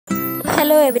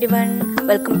Hello everyone,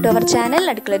 welcome to our channel.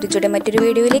 Adukkala Ruchiയുടെ മറ്റൊരു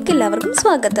വീഡിയോയിലേക്ക് എല്ലാവർക്കും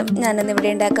സ്വാഗതം. ഞാൻ ഇന്ന് ഇവിടെ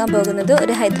ഉണ്ടാക്കാൻ പോകുന്നത്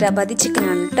ഒരു ഹൈദരാബാദി ചിക്കൻ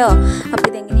ആണ് ട്ടോ. അപ്പോൾ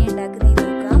ഇത് എങ്ങനെ ഉണ്ടാക്കുന്നത്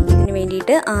നോക്കാം. ഇതിനു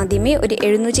വേണ്ടിയിട്ട് ആദ്യമേ ഒരു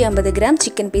 750 ഗ്രാം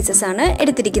ചിക്കൻ പീസസ് ആണ്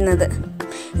എടുത്തിരിക്കുന്നത്.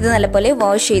 ഇത് നല്ലപോലെ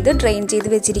വാഷ് ചെയ്ത് ഡ്രെയിൻ ചെയ്ത്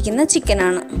വെച്ചിരിക്കുന്ന ചിക്കൻ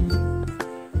ആണ്.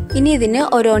 ഇനി ഇതിന്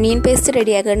ഒരു ഓണിയൻ പേസ്റ്റ്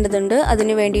റെഡിയാക്കേണ്ടതുണ്ട്.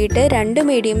 അതിനു വേണ്ടിയിട്ട് 2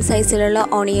 മീഡിയം സൈസിലുള്ള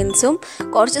ഓണിയൻസും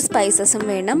കുറച്ച് സ്പൈസസും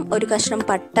വേണം. ഒരു കഷ്ണം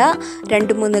പട്ട,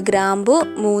 2-3 ഗ്രാമ്പു,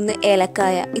 3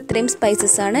 ഏലക്കായ, ഇത്രയും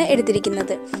സ്പൈസസ് ആണ്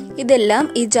എടുത്തിരിക്കുന്നത്. ഇതെല്ലാം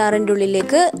ഈ ജാറിൻ്റെ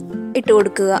ഉള്ളിലേക്ക് ഇട്ട്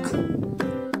കൊടുക്കുക.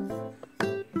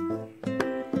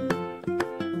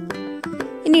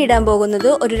 ഇനി ഇടാൻ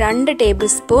പോകുന്നത് ഒരു 2 ടേബിൾ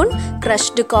സ്പൂൺ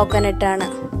ക്രഷ്ഡ് കോക്കനട്ട് ആണ്.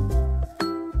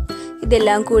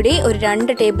 ഇതെല്ലാം കൂടി ഒരു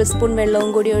 2 ടേബിൾ സ്പൂൺ വെള്ളവും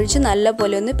കൂടി ഒഴിച്ച്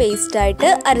നല്ലപോലെ ഒന്ന് പേസ്റ്റായിട്ട്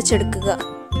അരച്ചെടുക്കുക.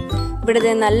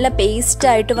 ഇവിടെ നല്ല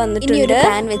പേസ്റ്റായിട്ട് വന്നിട്ടുണ്ട്. ഒരു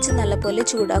പാൻ വെച്ച് നല്ലപോലെ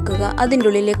ചൂടാക്കുക. അതിൻ്റെ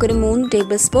ഉള്ളിലേക്ക് ഒരു 3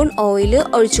 ടേബിൾ സ്പൂൺ ഓയിൽ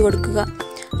ഒഴിച്ചു കൊടുക്കുക.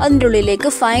 അതിൻ്റെ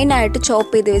ഉള്ളിലേക്ക് ഫൈനായിട്ട്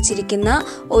ചോപ്പ് ചെയ്ത് വെച്ചിരിക്കുന്ന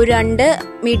ഒരു 2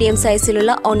 മീഡിയം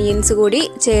സൈസിലുള്ള ഓണിയൻസ് കൂടി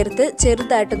ചേർത്ത്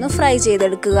ചെറുതായിട്ടൊന്ന് ഫ്രൈ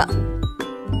ചെയ്തെടുക്കുക.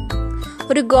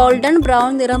 ഒരു ഗോൾഡൻ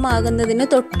ബ്രൗൺ നിറമാകുന്നതിന്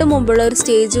തൊട്ട് മുമ്പുള്ള ഒരു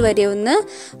സ്റ്റേജ് വരെ ഒന്ന്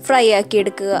ഫ്രൈ ആക്കി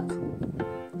എടുക്കുക.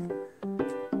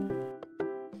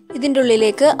 ഇതിൻ്റെ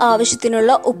ഉള്ളിലേക്ക്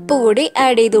ആവശ്യത്തിനുള്ള ഉപ്പ് കൂടി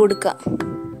ആഡ് ചെയ്ത് കൊടുക്കുക.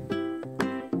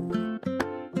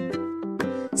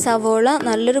 സവോള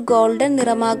നല്ലൊരു ഗോൾഡൻ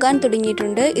നിറമാകാൻ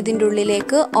തുടങ്ങിയിട്ടുണ്ട്. ഇതിൻ്റെ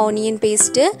ഉള്ളിലേക്ക് ഓണിയൻ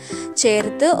പേസ്റ്റ്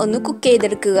ചേർത്ത് ഒന്ന് കുക്ക്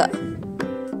ചെയ്തെടുക്കുക.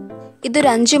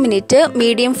 ഇതൊരു 5 മിനിറ്റ്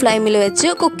മീഡിയം ഫ്ലെയിമിൽ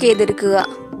വെച്ച് കുക്ക് ചെയ്തെടുക്കുക.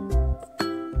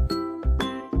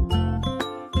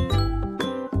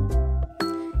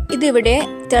 ഇതിവിടെ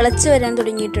തിളച്ച് വരാൻ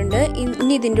തുടങ്ങിയിട്ടുണ്ട്.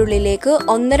 ഇനി ഇതിൻ്റെ ഉള്ളിലേക്ക്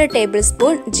 1.5 table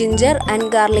spoon ginger and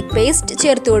garlic paste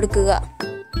ചേർത്ത് കൊടുക്കുക.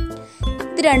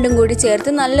 ഇത് രണ്ടും കൂടി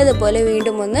ചേർത്ത് നല്ലതുപോലെ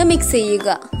വീണ്ടും ഒന്ന് മിക്സ്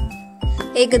ചെയ്യുക.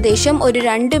 ഏകദേശം ഒരു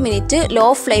 2 മിനിറ്റ് ലോ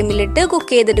ഫ്ലെയിമിലിട്ട്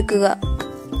കുക്ക് ചെയ്തെടുക്കുക.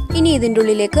 ഇനി ഇതിൻ്റെ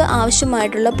ഉള്ളിലേക്ക്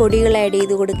ആവശ്യമായിട്ടുള്ള പൊടികൾ ആഡ്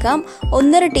ചെയ്ത് കൊടുക്കാം.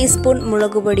 1.5 ടീസ്പൂൺ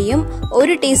മുളക് പൊടിയും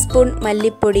 1 ടീസ്പൂൺ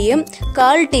മല്ലിപ്പൊടിയും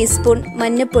 1/4 ടീസ്പൂൺ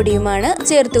മഞ്ഞൾപ്പൊടിയുമാണ്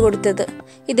ചേർത്ത് കൊടുത്തത്.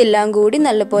 ഇതെല്ലാം കൂടി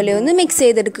നല്ലപോലെ ഒന്ന് മിക്സ്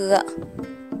ചെയ്തെടുക്കുക.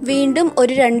 വീണ്ടും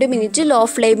ഒരു 2 മിനിറ്റ് ലോ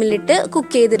ഫ്ലെയിമിലിട്ട്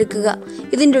കുക്ക് ചെയ്തെടുക്കുക.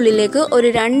 ഇതിൻ്റെ ഉള്ളിലേക്ക് ഒരു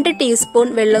 2 ടീസ്പൂൺ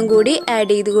വെള്ളം കൂടി ആഡ്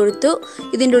ചെയ്ത് കൊടുത്തു.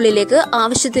 ഇതിൻ്റെ ഉള്ളിലേക്ക്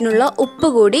ആവശ്യത്തിനുള്ള ഉപ്പ്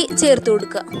കൂടി ചേർത്ത്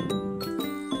കൊടുക്കുക.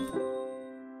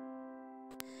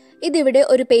 ഇതിവിടെ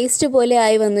ഒരു പേസ്റ്റ് പോലെ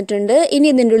ആയി വന്നിട്ടുണ്ട്. ഇനി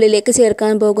ഇതിൻ്റെ ഉള്ളിലേക്ക്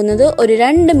ചേർക്കാൻ പോകുന്നത് ഒരു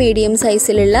 2 മീഡിയം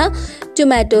സൈസിലുള്ള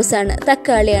ടൊമാറ്റോസ് ആണ്,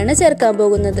 തക്കാളിയാണ് ചേർക്കാൻ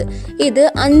പോകുന്നത്. ഇത്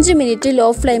 5 മിനിറ്റ് ലോ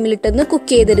ഫ്ലെയിമിലിട്ടൊന്ന്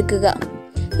കുക്ക് ചെയ്തെടുക്കുക.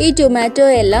 ഈ ടൊമാറ്റോ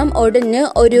എല്ലാം ഉടഞ്ഞ്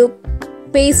ഒരു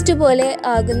പേസ്റ്റ് പോലെ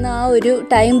ആകുന്ന ആ ഒരു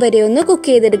ടൈം വരെ ഒന്ന് കുക്ക്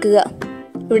ചെയ്തെടുക്കുക.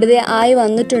 ഇവിടെ ആയി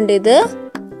വന്നിട്ടുണ്ട് ഇത്.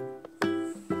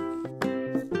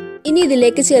 ഇനി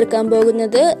ഇതിലേക്ക് ചേർക്കാൻ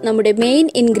പോകുന്നത് നമ്മുടെ മെയിൻ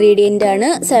ഇൻഗ്രീഡിയൻ്റ് ആണ്.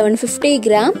 750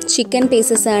 ഗ്രാം ചിക്കൻ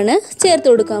പീസസ് ആണ് ചേർത്ത്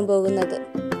കൊടുക്കാൻ പോകുന്നത്.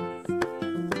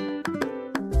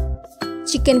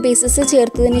 ചിക്കൻ പീസസ്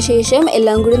ചേർത്തതിന് ശേഷം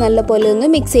എല്ലാം കൂടി നല്ലപോലെ ഒന്ന്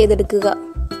മിക്സ് ചെയ്തെടുക്കുക.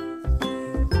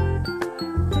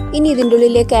 ഇനി ഇതിൻ്റെ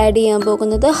ഉള്ളിലേക്ക് ആഡ് ചെയ്യാൻ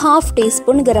പോകുന്നത് 1/2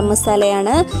 ടീസ്പൂൺ ഗരം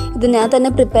മസാലയാണ്. ഇത് ഞാൻ തന്നെ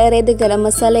പ്രിപ്പയർ ചെയ്ത ഗരം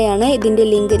മസാലയാണ്. ഇതിൻ്റെ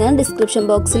ലിങ്ക് ഞാൻ ഡിസ്ക്രിപ്ഷൻ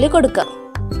ബോക്സിൽ കൊടുക്കാം.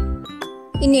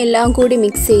 ഇനി എല്ലാം കൂടി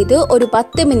മിക്സ് ചെയ്ത് ഒരു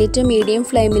 10 മിനിറ്റ് മീഡിയം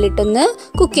ഫ്ലെയിമിലിട്ടൊന്ന്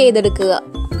കുക്ക് ചെയ്തെടുക്കുക.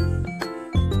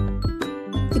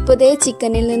 ഇപ്പോൾ ദേ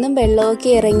ചിക്കനിൽ നിന്നും വെള്ളമൊക്കെ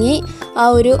ഇറങ്ങി ആ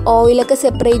ഒരു ഓയിലൊക്കെ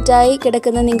സെപ്പറേറ്റ് ആയി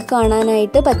കിടക്കുന്നത് നിങ്ങൾക്ക്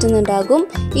കാണാനായിട്ട് പറ്റുന്നുണ്ടാകും.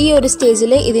 ഈ ഒരു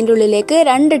സ്റ്റേജിൽ ഇതിൻ്റെ ഉള്ളിലേക്ക്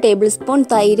 2 ടേബിൾ സ്പൂൺ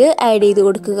തൈര് ആഡ് ചെയ്ത്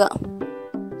കൊടുക്കുക.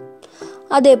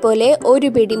 അതേപോലെ ഒരു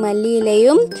പിടി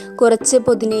മല്ലിയിലയും കുറച്ച്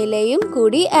പുതിനയിലയും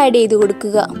കൂടി ആഡ് ചെയ്ത്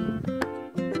കൊടുക്കുക.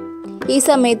 ഈ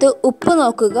സമയത്ത് ഉപ്പ്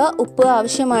നോക്കുക. ഉപ്പ്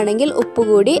ആവശ്യമാണെങ്കിൽ ഉപ്പ്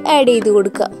കൂടി ആഡ് ചെയ്ത്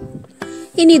കൊടുക്കുക.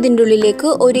 ഇനി ഇതിൻ്റെ ഉള്ളിലേക്ക്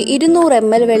ഒരു 200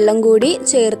 ml വെള്ളം കൂടി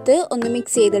ചേർത്ത് ഒന്ന്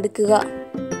മിക്സ് ചെയ്തെടുക്കുക.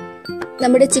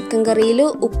 നമ്മുടെ ചിക്കൻ കറിയിൽ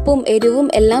ഉപ്പും എരിവും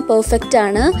എല്ലാം പെർഫെക്റ്റ്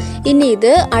ആണ്. ഇനി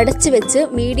ഇത് അടച്ചു വെച്ച്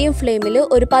മീഡിയം ഫ്ലെയിമിൽ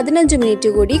ഒരു 15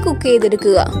 മിനിറ്റ് കൂടി കുക്ക്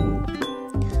ചെയ്തെടുക്കുക.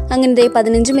 അങ്ങനത്തെ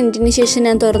 15 മിനിറ്റിന് ശേഷം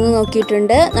ഞാൻ തുറന്ന്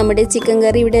നോക്കിയിട്ടുണ്ട്. നമ്മുടെ ചിക്കൻ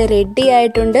കറി ഇവിടെ റെഡി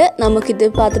ആയിട്ടുണ്ട്. നമുക്കിത്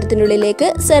പാത്രത്തിനുള്ളിലേക്ക്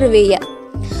സെർവ് ചെയ്യാം.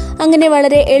 അങ്ങനെ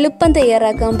വളരെ എളുപ്പം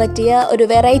തയ്യാറാക്കാൻ പറ്റിയ ഒരു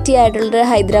വെറൈറ്റി ആയിട്ടുള്ള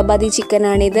ഹൈദരാബാദി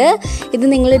ചിക്കനാണിത്. ഇത്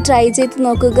നിങ്ങൾ ട്രൈ ചെയ്ത്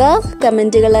നോക്കുക,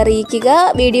 കമൻറ്റുകൾ അറിയിക്കുക.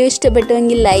 വീഡിയോ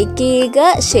ഇഷ്ടപ്പെട്ടുവെങ്കിൽ ലൈക്ക് ചെയ്യുക,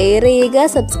 ഷെയർ ചെയ്യുക,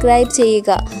 സബ്സ്ക്രൈബ്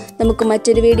ചെയ്യുക. നമുക്ക്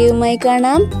മറ്റൊരു വീഡിയോയുമായി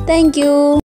കാണാം. താങ്ക്